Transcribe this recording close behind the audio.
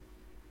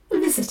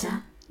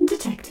Visitor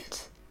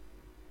detected.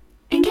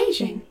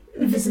 Engaging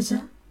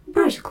visitor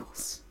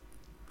protocols.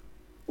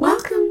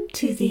 Welcome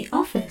to the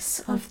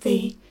office of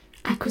the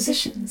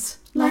Acquisitions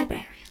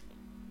Librarian.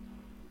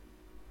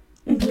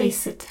 Please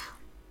sit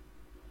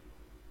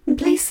down.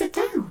 Please sit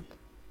down.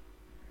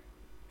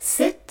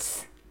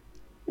 Sit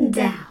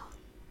down.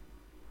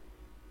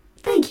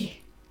 Thank you.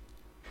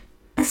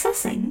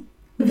 Assessing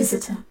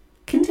visitor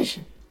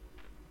condition.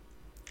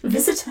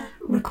 Visitor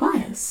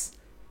requires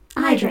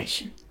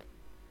hydration.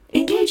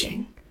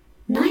 Engaging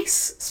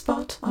nice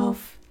spot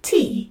of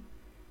tea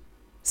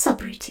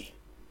subroutine.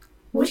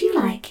 Would you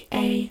like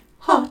a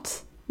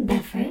hot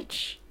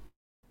beverage?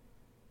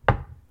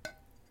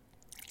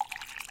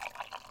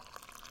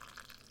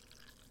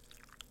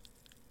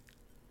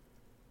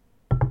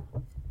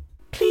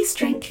 Please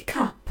drink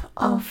cup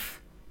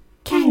of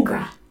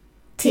Kangra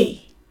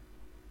tea.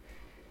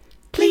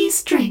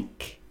 Please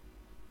drink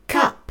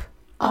cup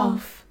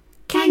of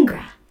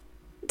Kangra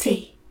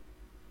tea.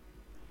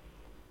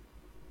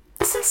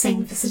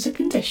 Assessing visitor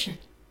condition.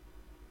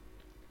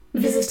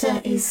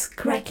 Visitor is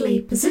correctly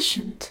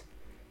positioned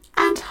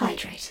and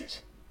hydrated.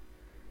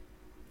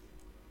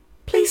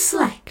 Please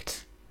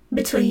select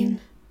between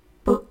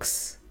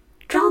books,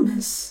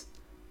 dramas,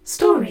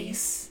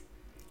 stories,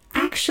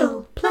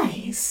 actual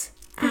plays,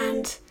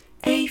 and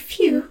a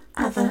few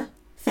other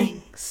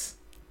things.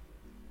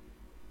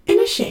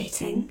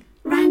 Initiating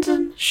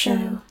random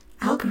show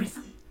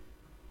algorithm.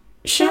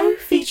 Show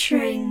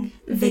featuring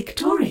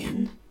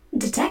Victorian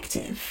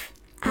detective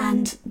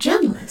and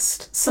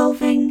journalist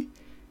solving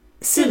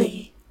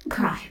silly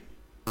crime.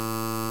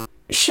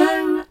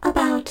 Show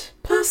about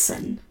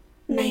person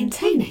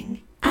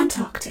maintaining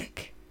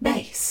Antarctic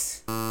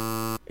base.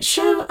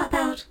 Show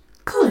about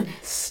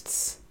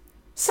colonists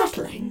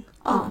settling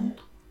on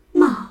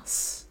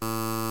Mars.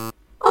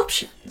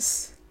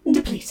 Options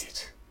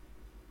depleted.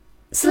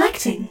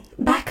 Selecting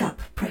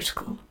backup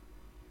protocol.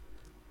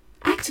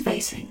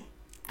 Activating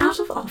out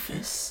of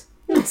office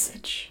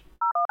message.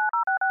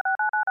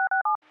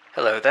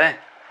 Hello there.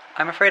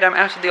 I'm afraid I'm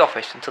out of the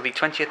office until the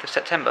 20th of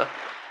September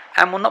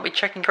and will not be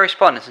checking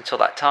correspondence until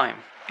that time.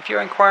 If your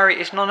inquiry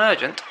is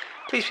non-urgent,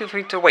 please feel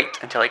free to wait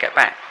until I get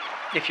back.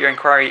 If your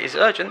inquiry is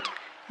urgent,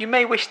 you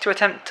may wish to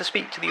attempt to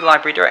speak to the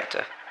library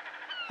director.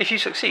 If you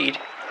succeed,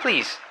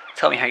 please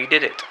tell me how you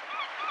did it.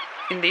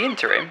 In the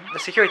interim, the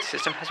security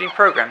system has been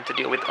programmed to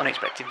deal with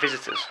unexpected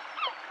visitors.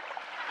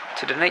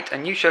 To donate a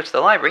new show to the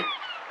library,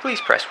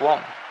 please press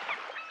 1.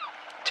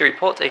 To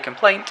report a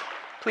complaint,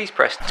 please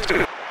press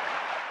 2.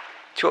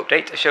 To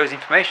update a show's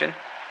information,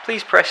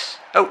 please press...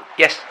 Oh,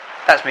 yes,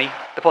 that's me,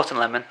 the Pot and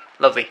Lemon.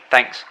 Lovely,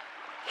 thanks.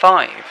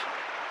 5.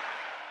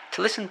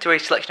 To listen to a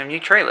selection of new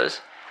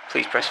trailers,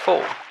 please press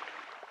 4.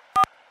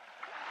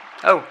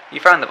 Oh, you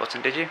found the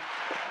button, did you?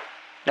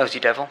 Nosy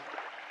devil.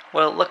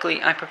 Well,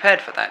 luckily I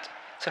prepared for that,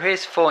 so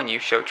here's 4 new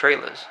show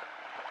trailers.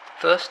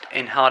 First,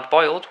 in Hard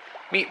Boiled,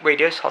 meet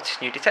radio's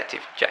hottest new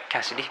detective, Jack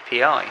Cassidy,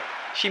 P.I.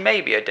 She may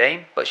be a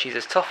dame, but she's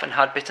as tough and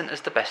hard-bitten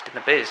as the best in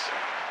the biz.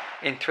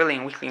 In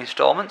thrilling weekly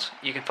installments,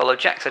 you can follow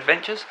Jack's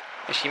adventures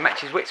as she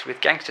matches wits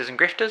with gangsters and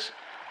grifters,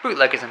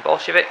 bootleggers and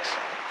Bolsheviks,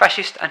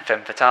 fascists and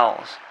femme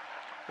fatales.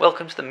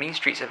 Welcome to the mean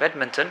streets of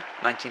Edmonton,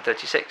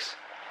 1936.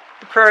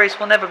 The prairies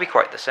will never be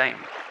quite the same.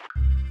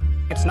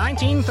 It's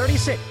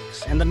 1936,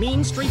 and the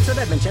mean streets of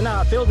Edmonton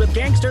are filled with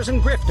gangsters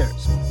and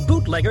grifters,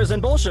 bootleggers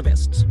and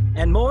Bolshevists,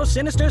 and more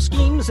sinister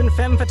schemes and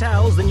femme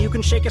fatales than you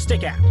can shake a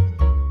stick at.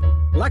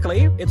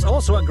 Luckily, it's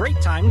also a great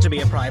time to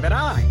be a private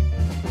eye.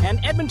 And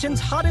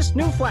Edmonton's hottest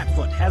new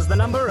Flatfoot has the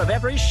number of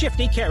every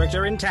shifty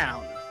character in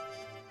town.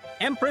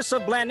 Empress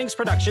of Blandings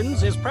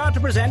Productions is proud to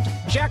present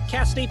Jack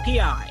Cassidy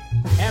P.I.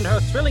 and her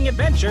thrilling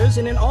adventures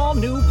in an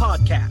all-new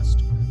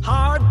podcast,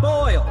 Hard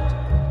Boiled.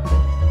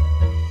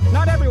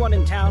 Not everyone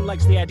in town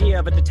likes the idea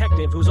of a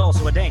detective who's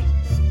also a dame,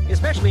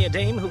 especially a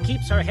dame who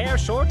keeps her hair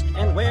short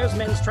and wears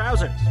men's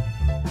trousers.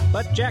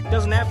 But Jack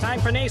doesn't have time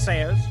for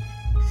naysayers.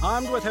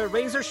 Armed with her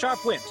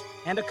razor-sharp wit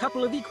and a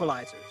couple of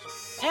equalizers,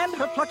 and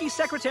her plucky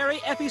secretary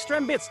Effie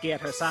Strembitsky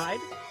at her side,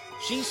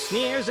 she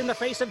sneers in the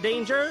face of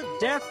danger,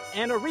 death,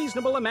 and a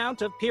reasonable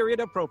amount of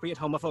period-appropriate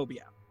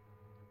homophobia.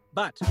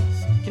 But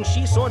can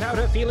she sort out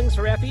her feelings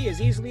for Effie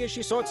as easily as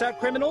she sorts out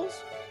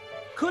criminals?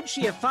 Could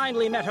she have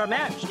finally met her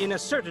match in a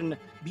certain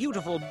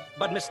beautiful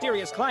but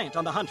mysterious client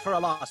on the hunt for a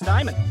lost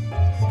diamond?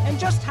 And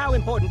just how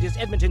important is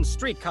Edmonton's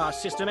streetcar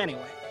system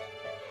anyway?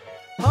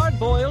 Hard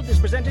Boiled is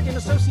presented in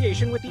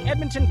association with the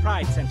Edmonton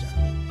Pride Center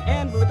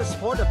and with the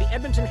support of the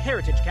Edmonton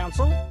Heritage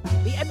Council,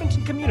 the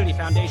Edmonton Community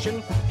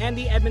Foundation, and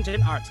the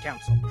Edmonton Arts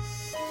Council.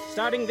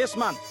 Starting this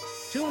month,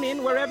 tune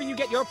in wherever you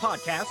get your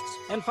podcasts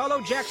and follow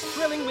Jack's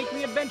thrilling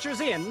weekly adventures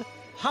in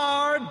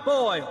Hard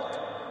Boiled.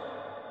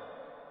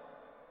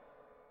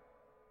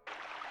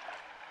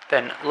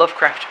 Then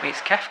Lovecraft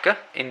meets Kafka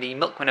in The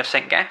Milkman of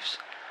St. Gaff's,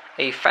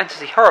 a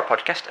fantasy horror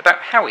podcast about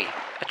Howie,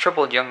 a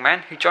troubled young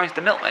man who joins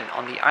the milkmen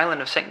on the island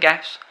of St.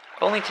 Gaff's,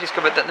 only to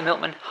discover that the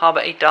milkmen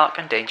harbour a dark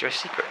and dangerous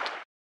secret.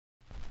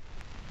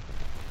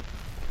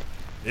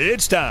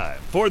 It's time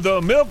for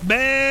the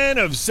Milkman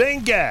of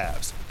St.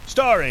 Gaff's,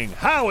 starring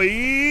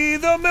Howie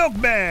the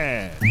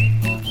Milkman.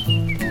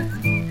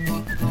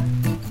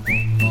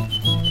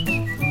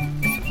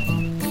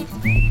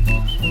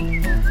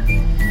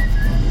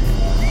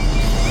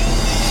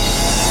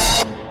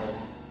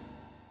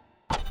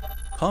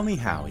 Call me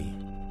Howie.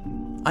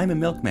 I'm a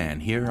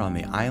milkman here on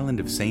the island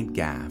of St.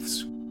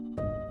 Gaffs.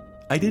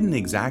 I didn't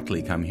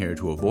exactly come here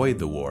to avoid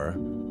the war,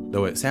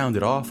 though it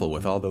sounded awful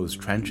with all those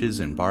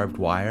trenches and barbed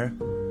wire.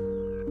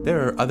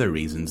 There are other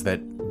reasons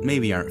that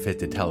maybe aren't fit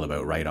to tell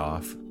about right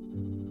off.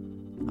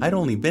 I'd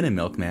only been a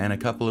milkman a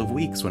couple of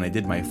weeks when I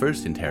did my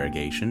first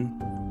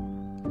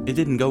interrogation. It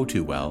didn't go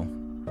too well.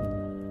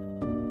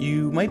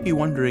 You might be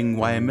wondering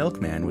why a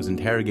milkman was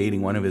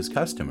interrogating one of his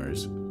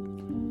customers.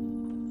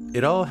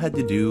 It all had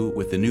to do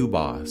with the new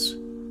boss,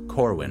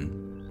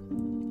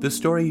 Corwin. The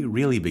story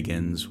really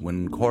begins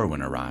when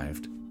Corwin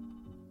arrived.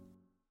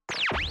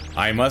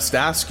 I must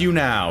ask you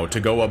now to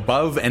go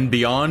above and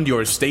beyond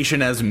your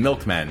station as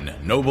milkmen,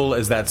 noble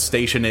as that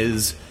station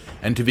is,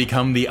 and to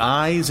become the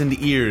eyes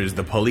and ears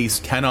the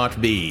police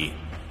cannot be.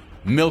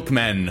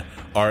 Milkmen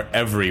are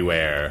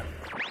everywhere.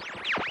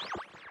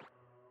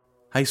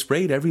 I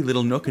sprayed every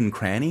little nook and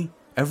cranny,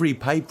 every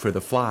pipe for the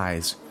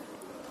flies.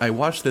 I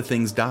watched the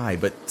things die,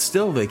 but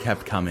still they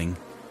kept coming.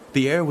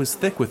 The air was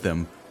thick with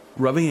them,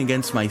 rubbing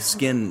against my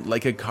skin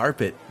like a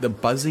carpet, the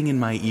buzzing in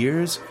my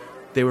ears.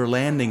 They were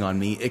landing on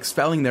me,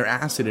 expelling their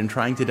acid and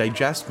trying to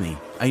digest me.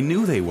 I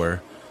knew they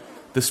were.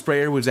 The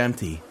sprayer was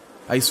empty.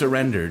 I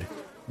surrendered.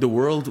 The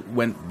world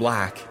went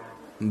black,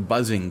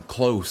 buzzing,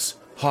 close,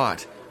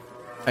 hot.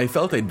 I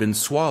felt I'd been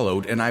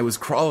swallowed, and I was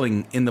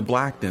crawling in the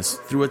blackness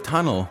through a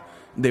tunnel.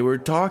 They were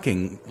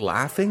talking,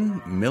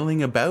 laughing,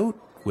 milling about,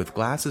 with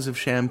glasses of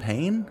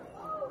champagne?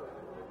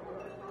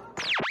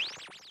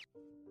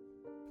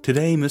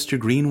 Today, Mr.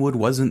 Greenwood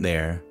wasn't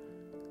there,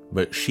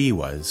 but she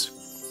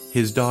was.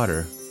 His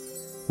daughter.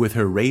 With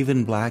her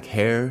raven black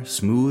hair,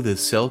 smooth as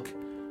silk,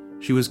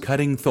 she was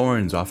cutting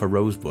thorns off a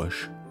rose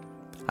bush.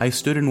 I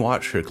stood and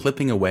watched her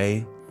clipping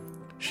away.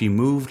 She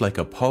moved like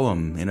a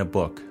poem in a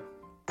book.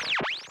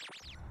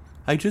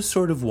 I just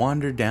sort of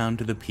wandered down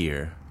to the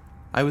pier.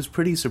 I was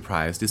pretty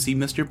surprised to see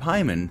Mr.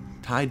 Pyman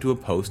tied to a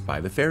post by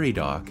the ferry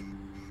dock.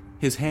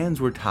 His hands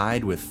were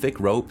tied with thick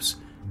ropes,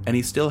 and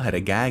he still had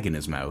a gag in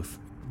his mouth.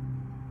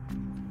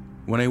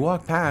 When I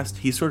walked past,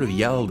 he sort of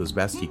yelled as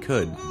best he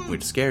could,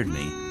 which scared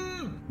me.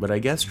 But I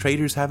guess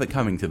traders have it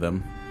coming to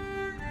them.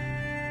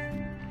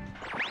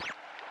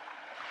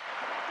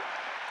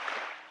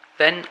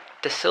 Then,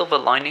 the Silver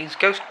Linings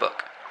Ghost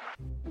Book.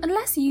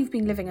 Unless you've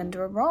been living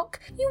under a rock,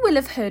 you will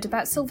have heard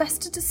about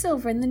Sylvester de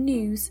Silva in the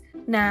news.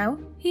 Now,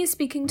 he is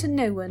speaking to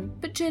no one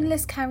but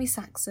journalist Carrie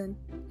Saxon,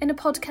 in a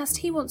podcast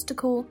he wants to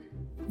call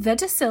The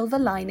De Silva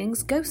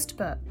Linings Ghost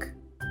Book.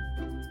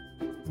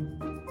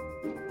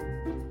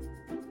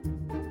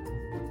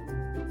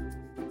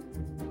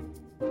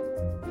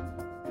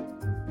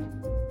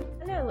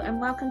 Hello and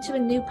welcome to a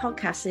new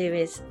podcast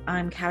series.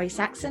 I'm Carrie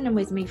Saxon and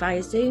with me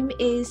via Zoom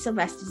is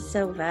Sylvester de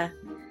Silva.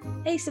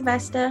 Hey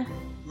Sylvester.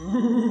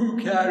 Ooh,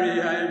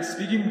 Carrie, I'm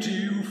speaking to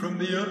you from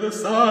the other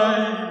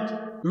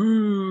side.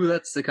 Ooh,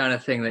 that's the kind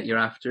of thing that you're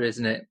after,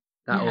 isn't it?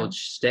 That old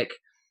shtick.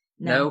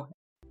 No?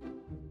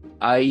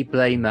 I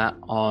blame that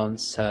on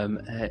some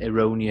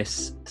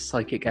erroneous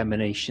psychic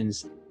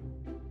emanations.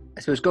 I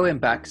suppose going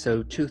back,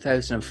 so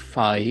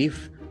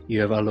 2005,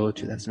 year of our Lord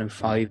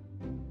 2005,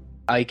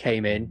 I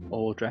came in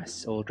all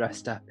dressed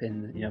up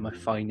in my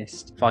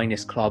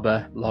finest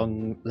clobber,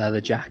 long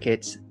leather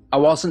jacket. I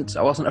wasn't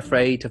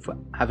afraid of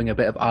having a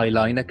bit of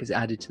eyeliner because it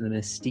added to the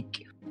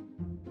mystique.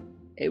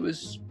 It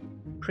was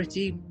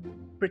pretty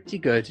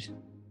good.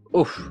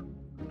 Oof,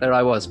 there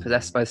I was,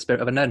 possessed by the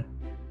spirit of a nun.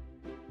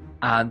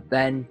 And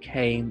then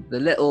came the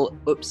little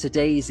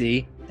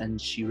oopsie-daisy,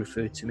 and she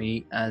referred to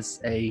me as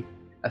a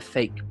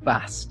fake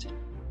bast.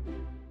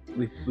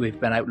 We've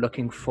been out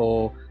looking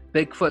for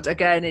Bigfoot.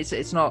 Again,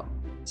 it's not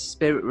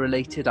spirit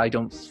related, I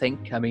don't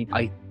think. I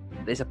mean,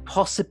 there's a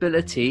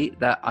possibility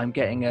that I'm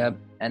getting an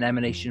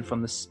emanation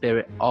from the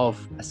spirit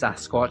of a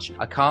Sasquatch.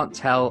 I can't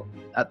tell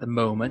at the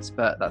moment,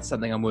 but that's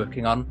something I'm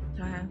working on.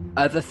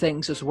 Other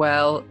things as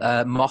well.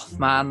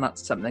 Mothman,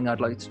 that's something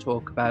I'd like to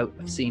talk about.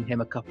 I've seen him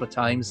a couple of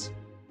times.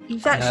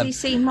 You've actually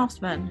seen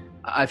Mothman?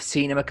 I've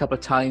seen him a couple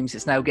of times.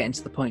 It's now getting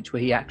to the point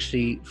where he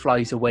actually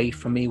flies away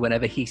from me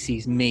whenever he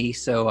sees me,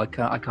 so I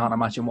can't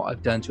imagine what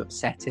I've done to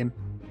upset him.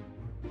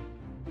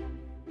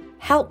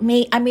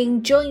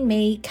 Join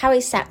me,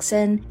 Carrie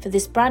Saxon, for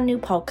this brand new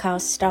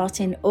podcast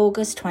starting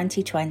August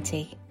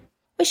 2020.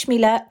 Wish me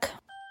luck.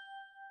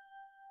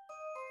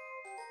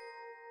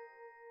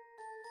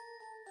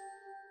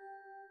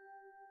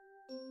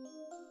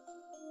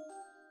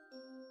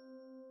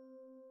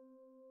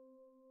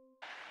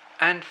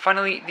 And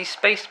finally, the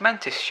Space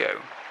Mantis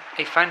Show.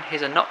 A fan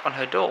hears a knock on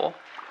her door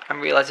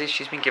and realises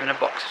she's been given a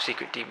box of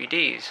secret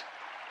DVDs.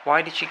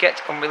 Why did she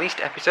get unreleased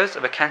episodes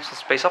of a cancelled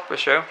space opera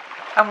show,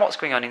 and what's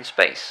going on in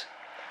space?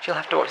 She'll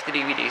have to watch the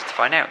DVDs to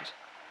find out.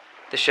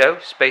 The show,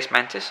 Space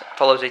Mantis,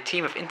 follows a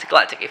team of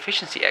intergalactic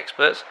efficiency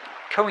experts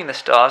combing the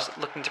stars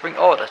looking to bring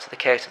order to the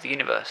chaos of the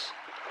universe.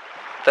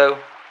 Though,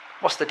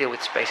 what's the deal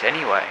with space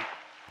anyway?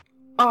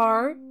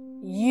 Are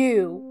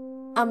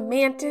you a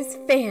Mantis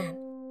fan?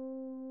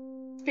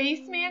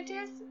 Space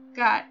Mantis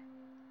got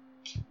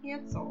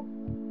canceled.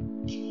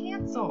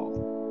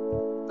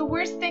 The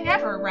worst thing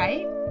ever,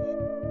 right?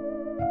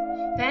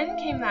 Then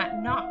came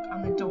that knock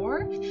on the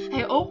door.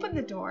 I open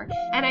the door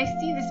and I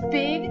see this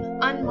big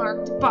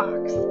unmarked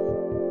box.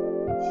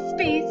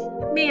 Space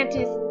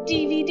Mantis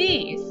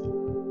DVDs.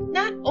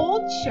 Not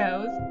old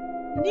shows,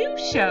 new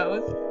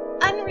shows,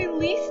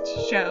 unreleased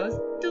shows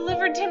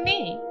delivered to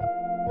me.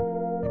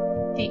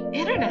 The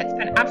internet's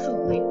been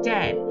absolutely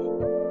dead.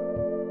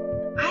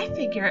 I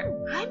figure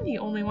I'm the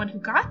only one who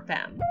got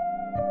them.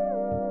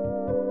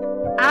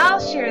 I'll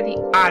share the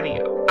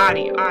audio.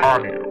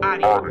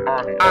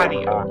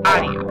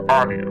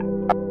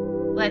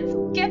 Let's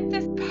get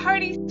this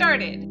party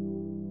started.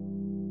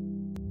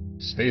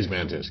 Space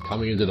Mantis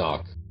coming into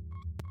dock.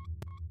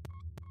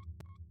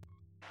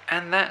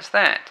 And that's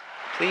that.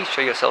 Please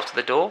show yourself to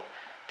the door.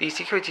 The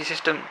security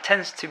system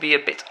tends to be a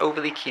bit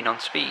overly keen on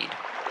speed.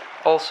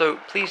 Also,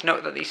 please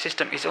note that the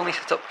system is only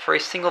set up for a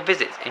single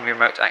visit in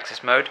remote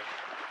access mode,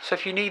 so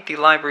if you need the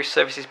library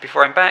services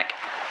before I'm back,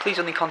 please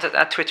only contact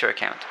our Twitter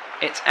account.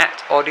 It's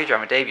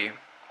 @AudioDramaDebut.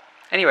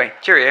 Anyway,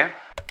 cheerio.